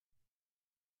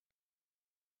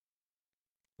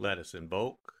Let us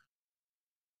invoke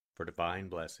for divine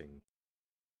blessing.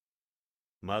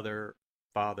 Mother,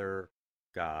 Father,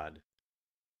 God,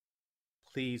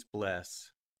 please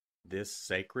bless this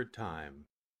sacred time.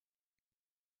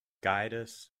 Guide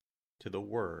us to the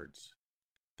words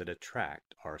that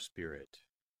attract our spirit.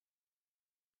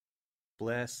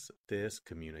 Bless this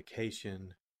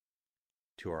communication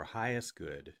to our highest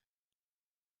good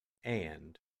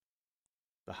and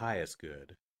the highest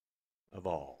good of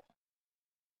all.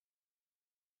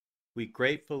 We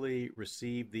gratefully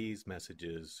receive these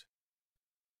messages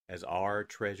as our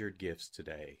treasured gifts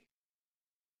today.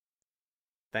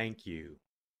 Thank you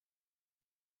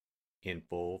in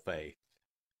full faith.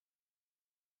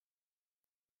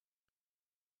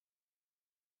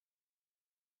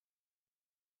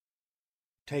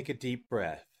 Take a deep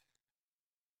breath.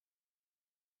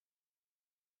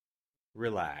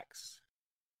 Relax.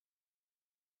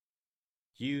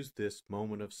 Use this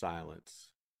moment of silence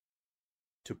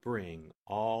to bring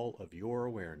all of your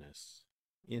awareness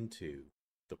into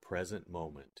the present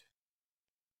moment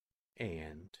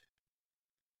and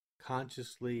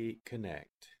consciously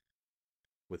connect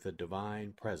with the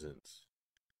divine presence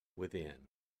within.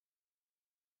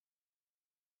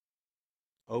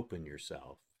 Open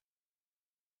yourself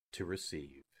to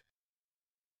receive.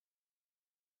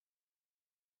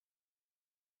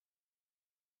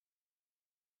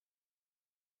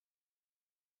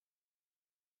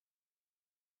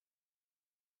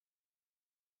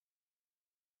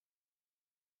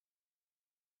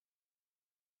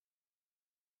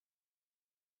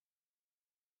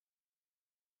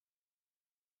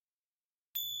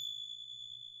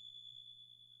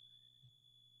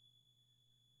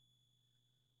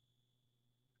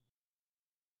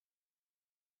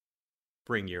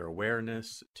 Bring your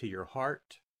awareness to your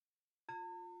heart.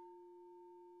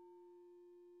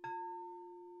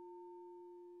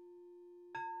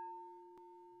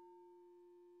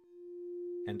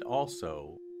 And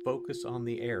also focus on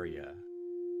the area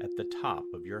at the top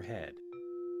of your head.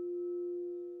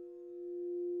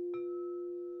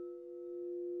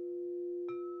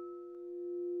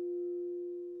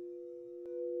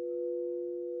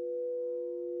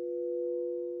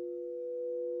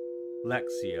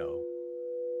 Lectio.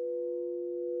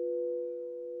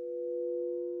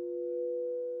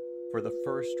 For the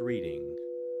first reading,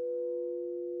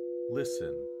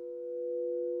 listen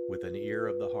with an ear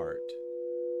of the heart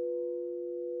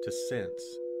to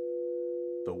sense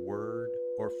the word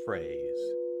or phrase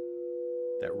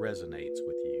that resonates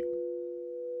with you.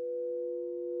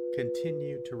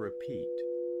 Continue to repeat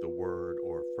the word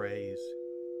or phrase.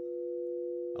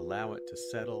 Allow it to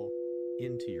settle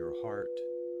into your heart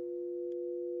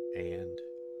and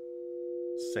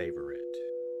savor it.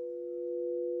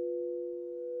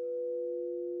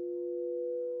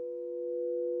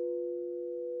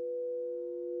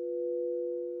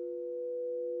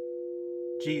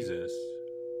 Jesus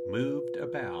moved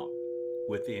about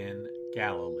within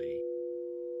Galilee.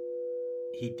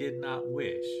 He did not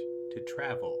wish to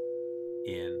travel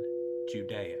in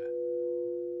Judea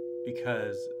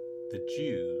because the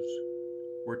Jews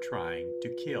were trying to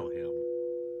kill him.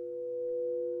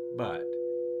 But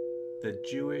the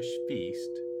Jewish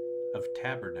feast of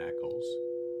tabernacles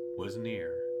was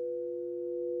near.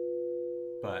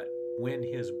 But when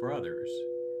his brothers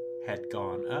had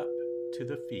gone up to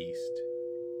the feast,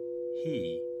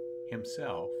 he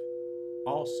himself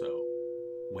also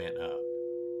went up,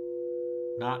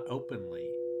 not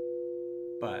openly,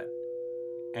 but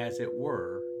as it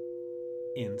were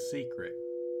in secret.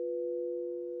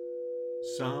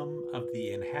 Some of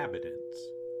the inhabitants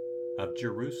of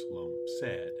Jerusalem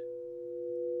said,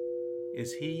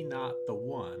 "Is he not the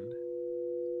one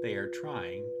they are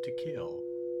trying to kill?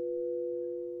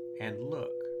 And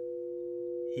look,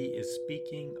 he is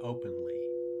speaking openly,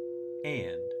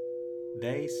 and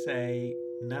they say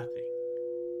nothing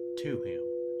to him."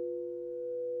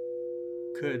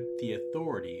 Could the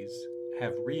authorities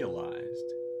have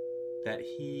realized that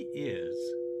he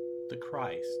is the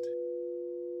Christ?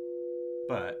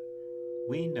 But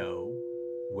we know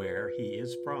where he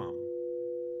is from.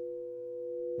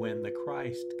 When the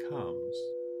Christ comes,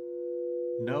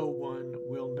 no one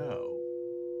will know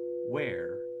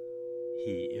where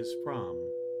he is from.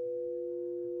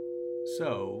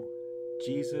 So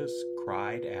Jesus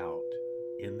cried out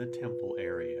in the temple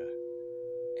area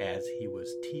as he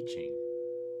was teaching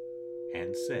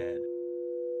and said,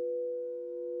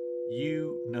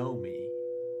 "You know me,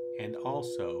 and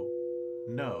also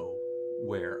know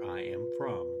where I am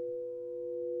from.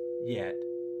 Yet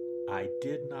I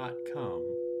did not come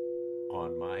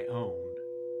on my own,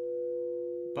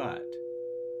 but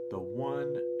the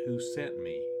one who sent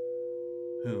me,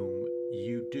 whom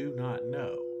you do not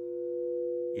know,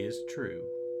 is true.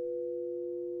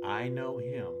 I know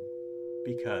him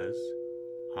because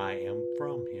I am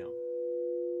from him,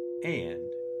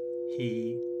 and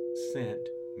he sent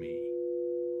me.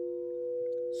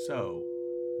 So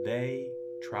they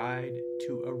tried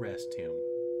to arrest him,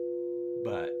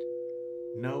 but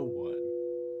no one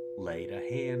laid a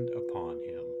hand upon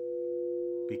him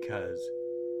because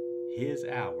his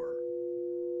hour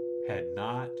had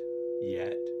not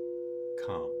yet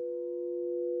come.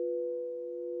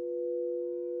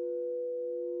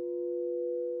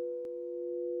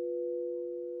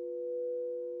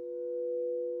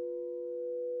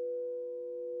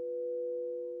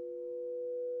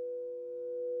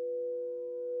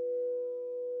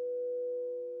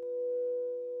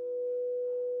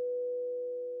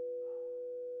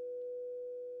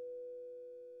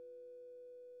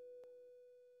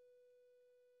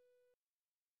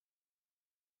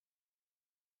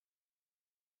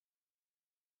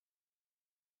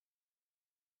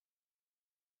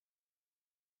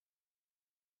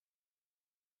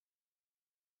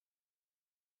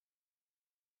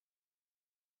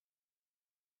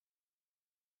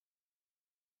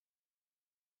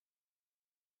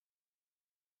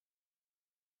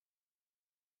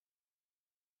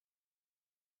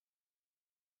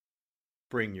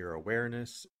 Bring your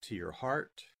awareness to your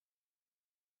heart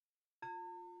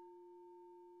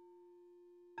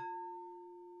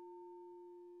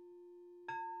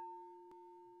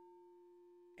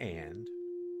and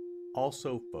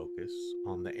also focus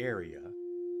on the area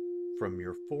from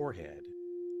your forehead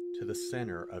to the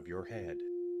center of your head.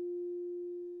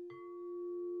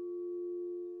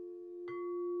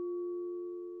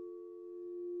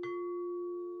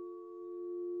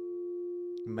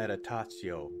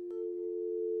 Meditatio.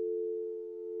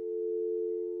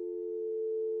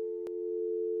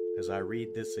 As I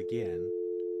read this again,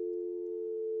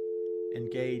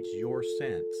 engage your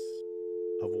sense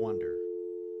of wonder.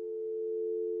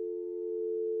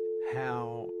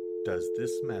 How does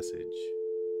this message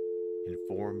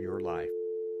inform your life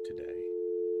today?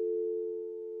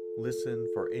 Listen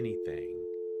for anything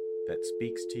that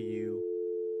speaks to you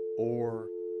or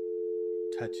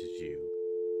touches you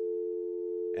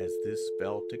as this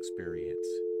felt experience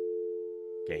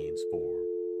gains form.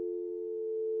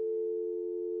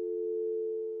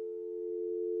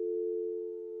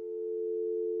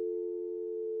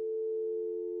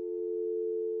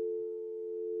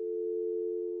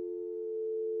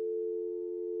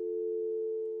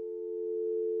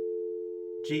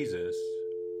 Jesus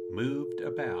moved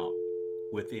about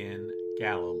within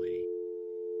Galilee.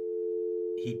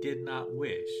 He did not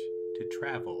wish to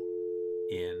travel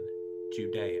in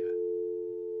Judea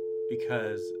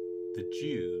because the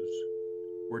Jews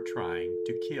were trying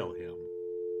to kill him.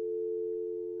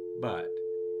 But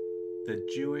the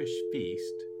Jewish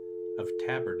feast of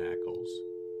tabernacles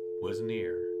was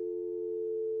near.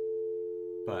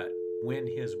 But when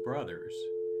his brothers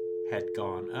had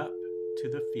gone up to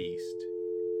the feast,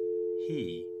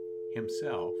 he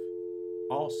himself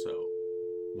also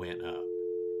went up,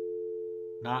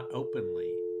 not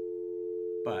openly,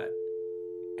 but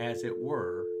as it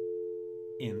were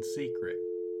in secret.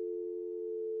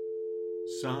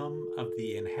 Some of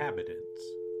the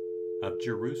inhabitants of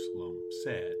Jerusalem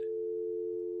said,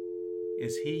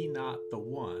 "Is he not the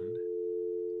one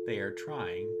they are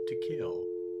trying to kill?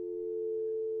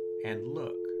 And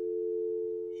look,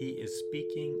 he is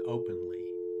speaking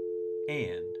openly,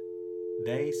 and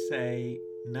they say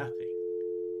nothing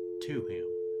to him."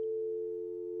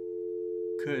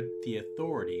 Could the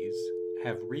authorities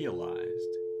have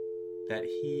realized that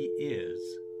he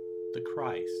is the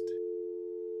Christ?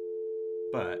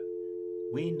 But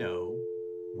we know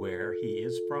where he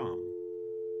is from.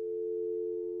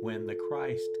 When the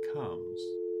Christ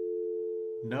comes,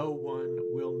 no one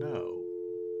will know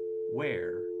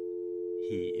where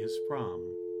he is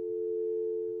from.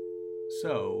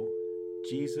 So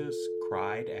Jesus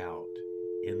cried out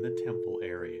in the temple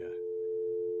area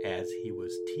as he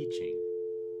was teaching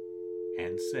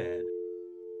and said,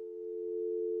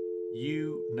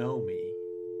 "You know me,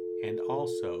 and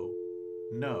also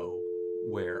know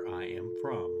where I am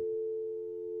from.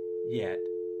 Yet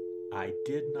I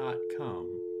did not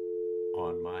come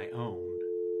on my own,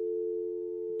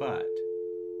 but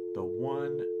the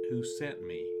one who sent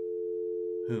me,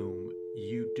 whom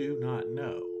you do not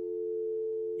know,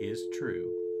 is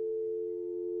true.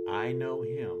 I know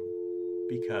him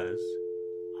because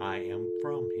I am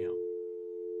from him,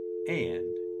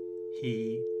 and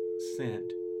he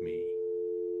sent me."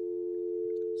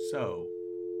 So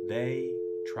they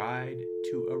tried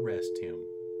to arrest him,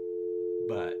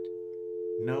 but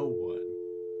no one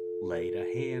laid a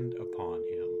hand upon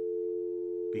him,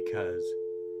 because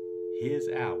his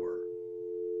hour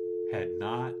had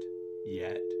not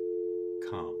yet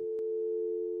come.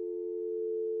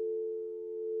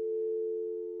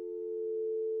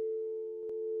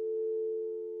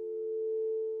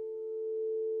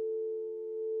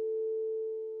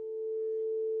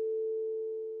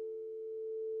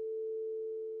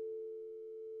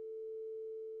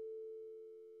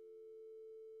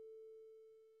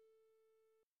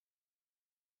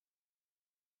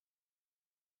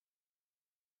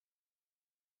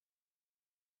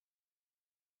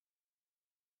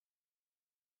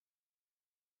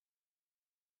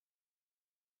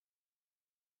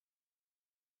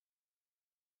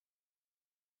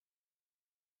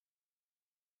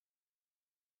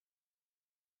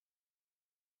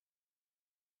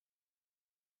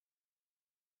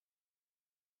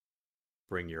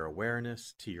 Bring your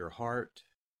awareness to your heart.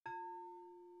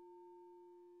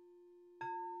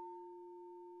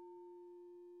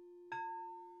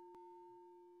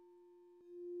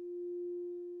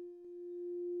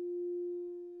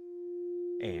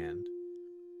 And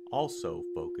also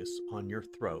focus on your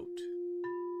throat.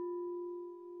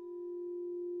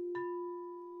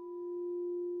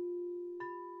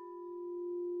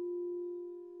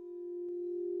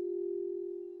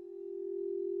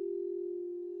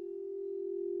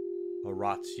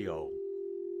 Oratio.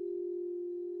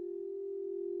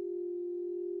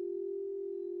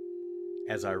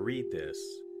 As I read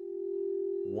this,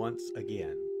 once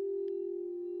again,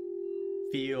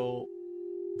 feel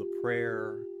the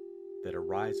prayer that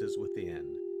arises within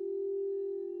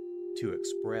to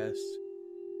express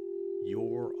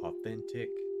your authentic,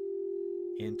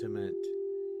 intimate,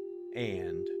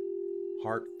 and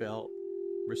heartfelt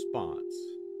response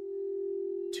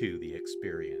to the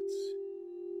experience.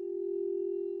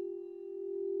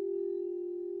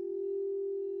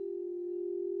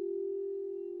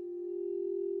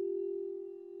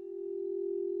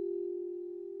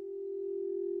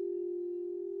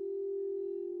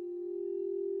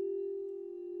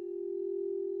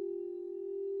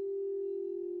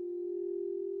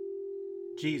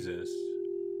 Jesus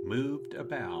moved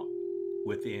about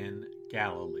within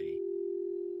Galilee.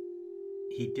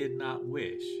 He did not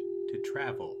wish to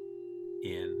travel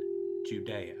in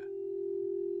Judea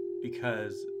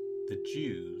because the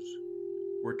Jews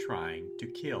were trying to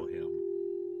kill him.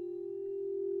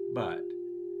 But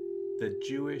the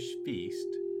Jewish feast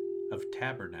of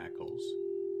Tabernacles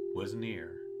was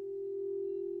near.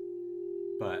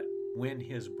 But when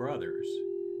his brothers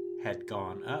had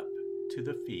gone up to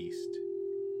the feast,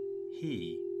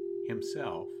 he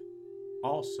himself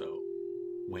also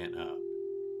went up,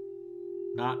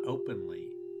 not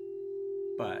openly,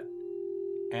 but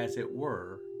as it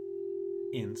were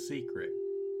in secret.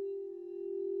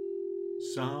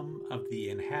 Some of the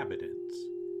inhabitants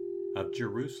of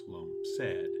Jerusalem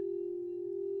said,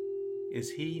 "Is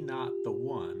he not the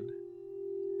one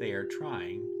they are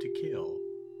trying to kill?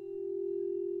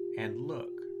 And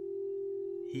look,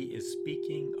 he is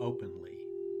speaking openly,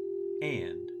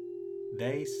 and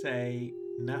they say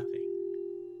nothing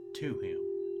to him."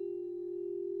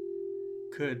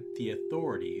 Could the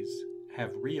authorities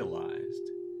have realized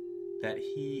that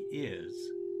he is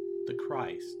the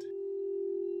Christ?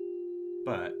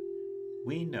 But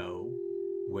we know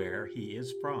where he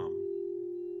is from.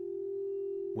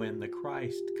 When the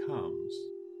Christ comes,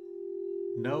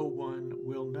 no one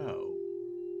will know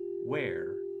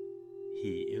where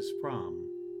he is from.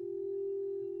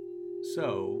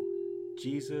 So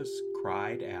Jesus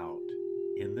cried out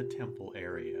in the temple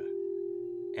area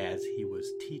as he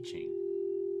was teaching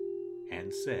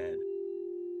and said,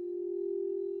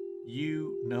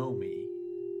 "You know me,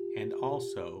 and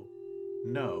also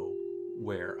know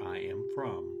where I am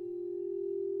from.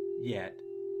 Yet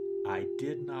I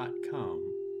did not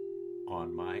come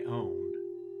on my own,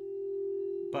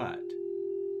 but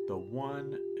the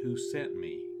one who sent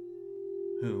me,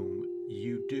 whom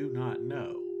you do not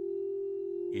know,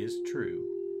 is true.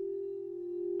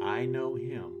 I know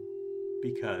him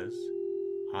because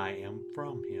I am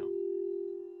from him,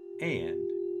 and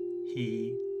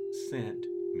he sent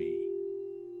me."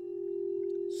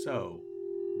 So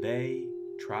they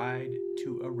tried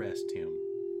to arrest him,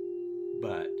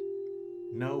 but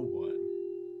no one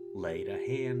laid a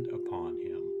hand upon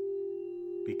him,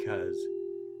 because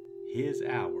his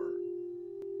hour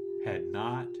had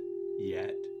not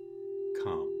yet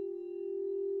come.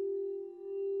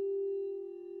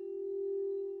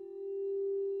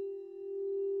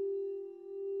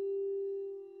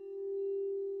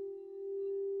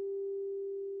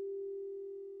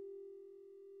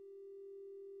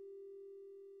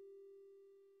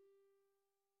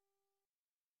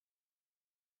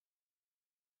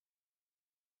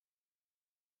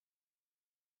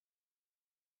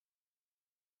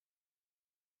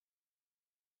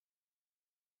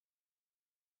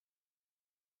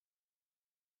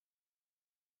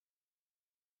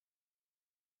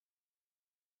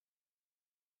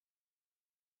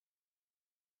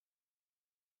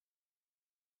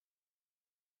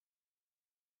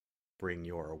 Bring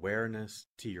your awareness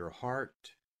to your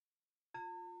heart.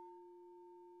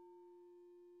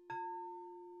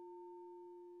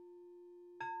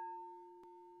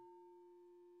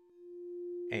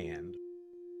 And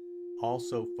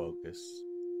also focus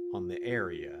on the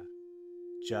area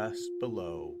just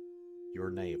below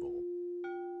your navel.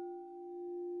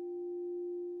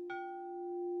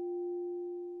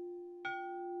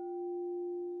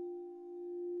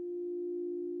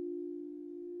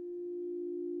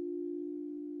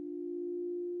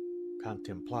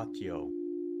 Contemplatio.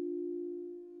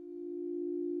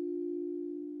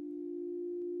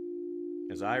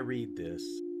 As I read this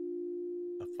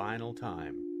a final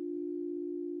time,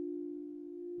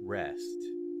 rest.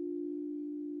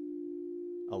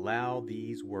 Allow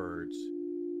these words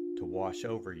to wash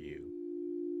over you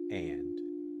and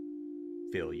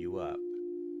fill you up.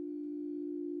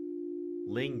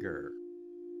 Linger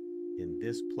in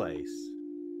this place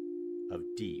of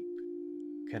deep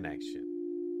connection.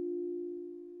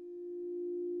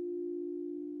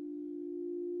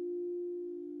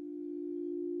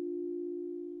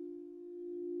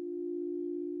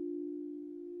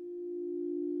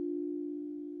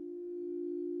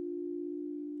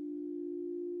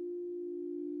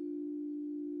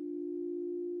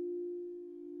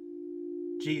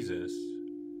 Jesus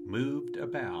moved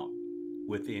about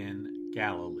within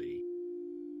Galilee.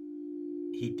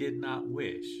 He did not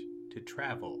wish to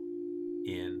travel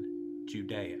in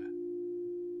Judea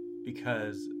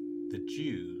because the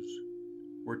Jews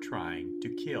were trying to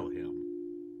kill him.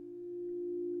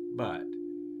 But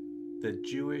the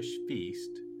Jewish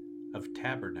feast of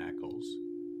tabernacles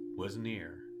was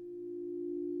near.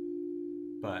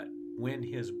 But when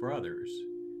his brothers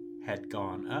had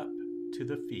gone up to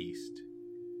the feast,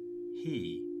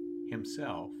 he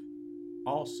himself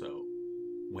also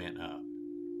went up,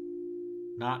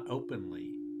 not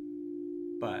openly,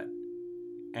 but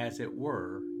as it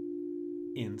were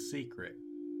in secret.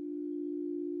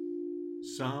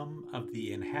 Some of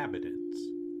the inhabitants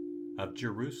of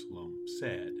Jerusalem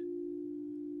said,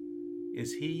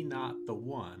 "Is he not the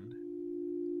one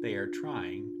they are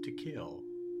trying to kill?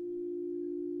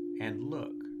 And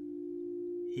look,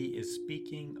 he is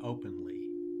speaking openly,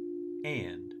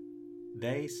 and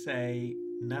they say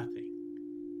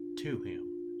nothing to him."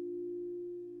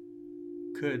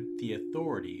 Could the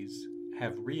authorities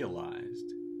have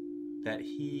realized that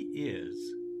he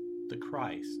is the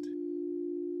Christ?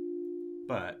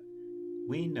 But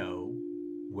we know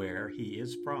where he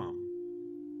is from.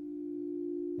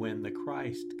 When the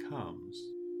Christ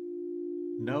comes,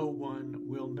 no one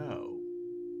will know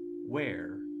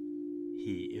where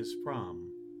he is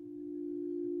from.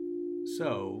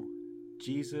 So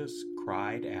Jesus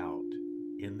cried out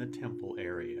in the temple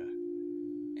area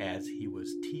as he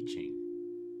was teaching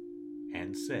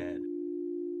and said,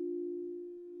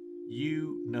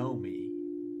 "You know me,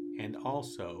 and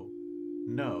also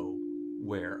know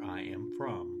where I am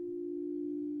from.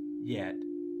 Yet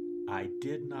I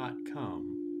did not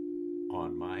come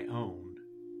on my own,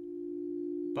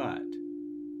 but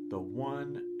the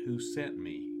one who sent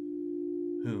me,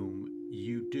 whom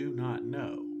you do not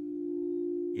know,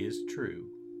 is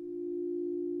true.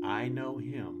 I know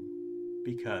him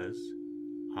because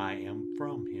I am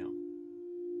from him,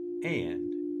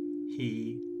 and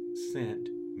he sent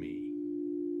me."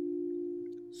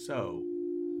 So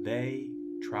they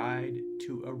tried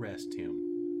to arrest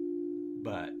him,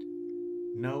 but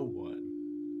no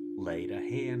one laid a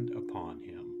hand upon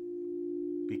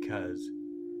him, because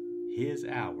his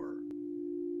hour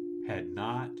had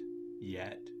not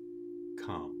yet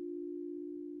come.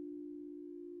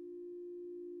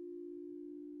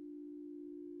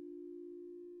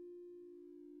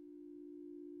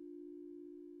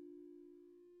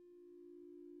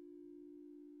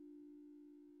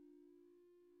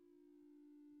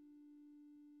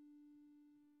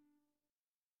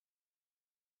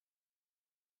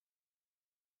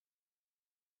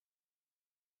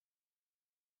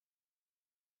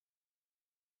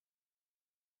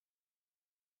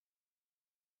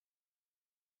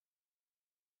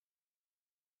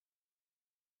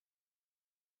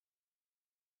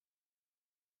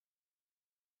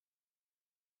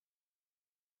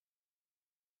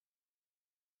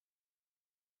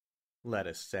 Let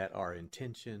us set our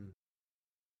intention.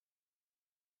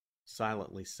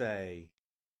 Silently say,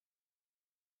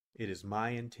 "It is my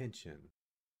intention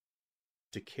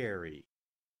to carry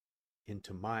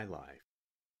into my life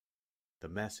the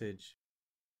message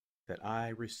that I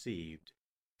received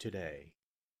today,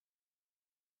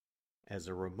 as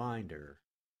a reminder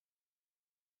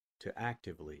to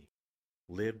actively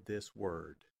live this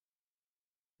word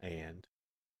and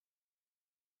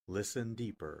listen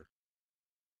deeper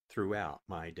throughout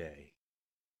my day.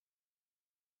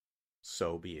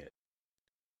 So be it.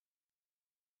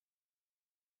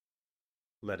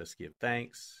 Let us give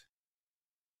thanks.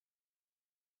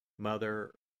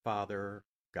 Mother, Father,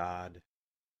 God,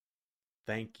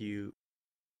 thank you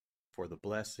for the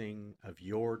blessing of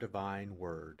your divine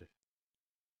word.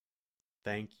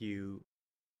 Thank you,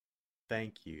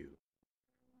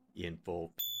 in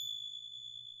full.